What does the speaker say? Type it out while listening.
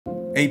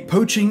A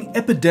poaching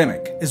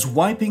epidemic is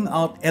wiping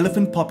out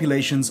elephant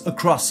populations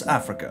across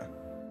Africa.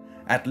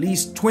 At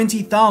least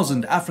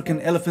 20,000 African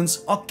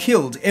elephants are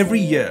killed every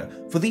year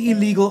for the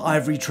illegal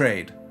ivory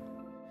trade.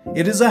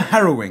 It is a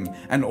harrowing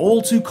and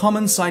all too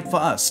common sight for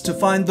us to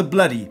find the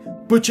bloody,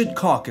 butchered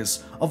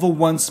carcass of a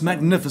once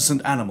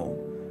magnificent animal,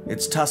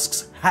 its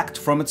tusks hacked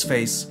from its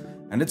face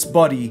and its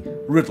body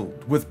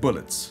riddled with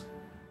bullets.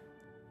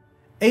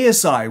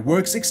 ASI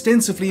works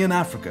extensively in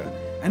Africa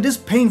and is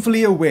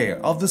painfully aware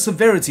of the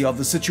severity of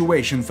the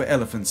situation for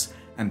elephants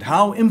and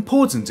how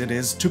important it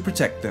is to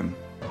protect them.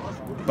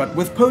 But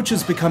with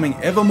poachers becoming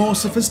ever more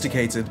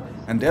sophisticated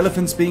and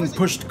elephants being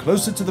pushed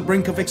closer to the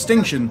brink of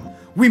extinction,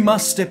 we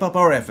must step up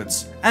our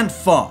efforts, and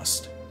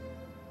fast.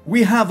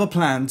 We have a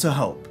plan to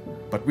help,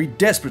 but we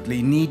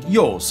desperately need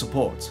your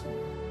support.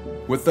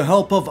 With the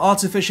help of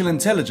artificial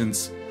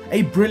intelligence,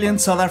 a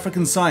brilliant South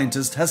African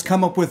scientist has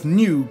come up with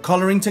new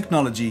collaring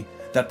technology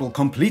that will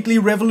completely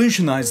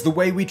revolutionize the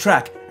way we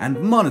track and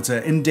monitor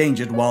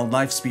endangered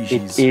wildlife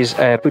species. It is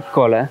a foot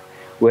collar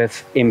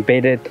with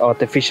embedded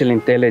artificial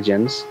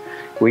intelligence,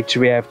 which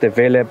we have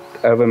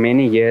developed over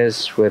many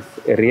years with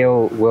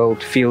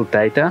real-world field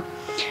data,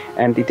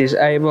 and it is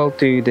able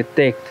to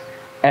detect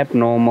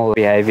abnormal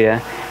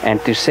behavior and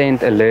to send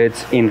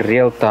alerts in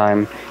real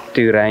time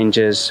to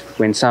rangers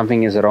when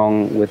something is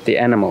wrong with the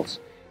animals.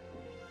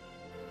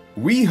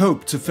 We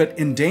hope to fit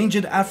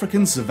endangered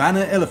African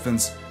savanna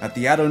elephants at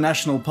the Addo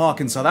National Park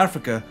in South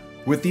Africa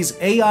with these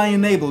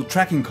AI-enabled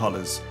tracking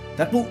collars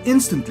that will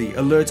instantly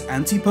alert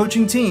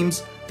anti-poaching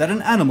teams that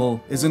an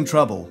animal is in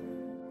trouble.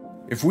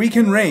 If we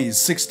can raise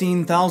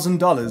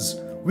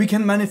 $16,000, we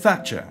can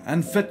manufacture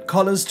and fit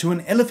collars to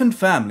an elephant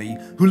family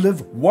who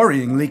live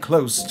worryingly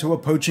close to a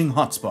poaching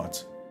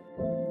hotspot.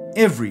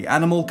 Every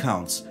animal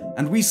counts,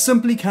 and we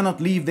simply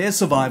cannot leave their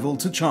survival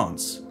to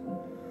chance.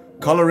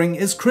 Collaring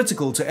is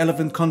critical to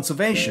elephant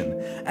conservation,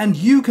 and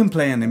you can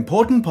play an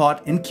important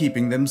part in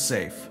keeping them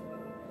safe.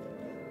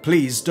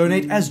 Please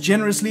donate as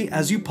generously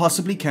as you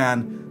possibly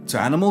can to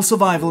Animal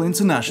Survival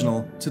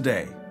International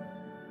today.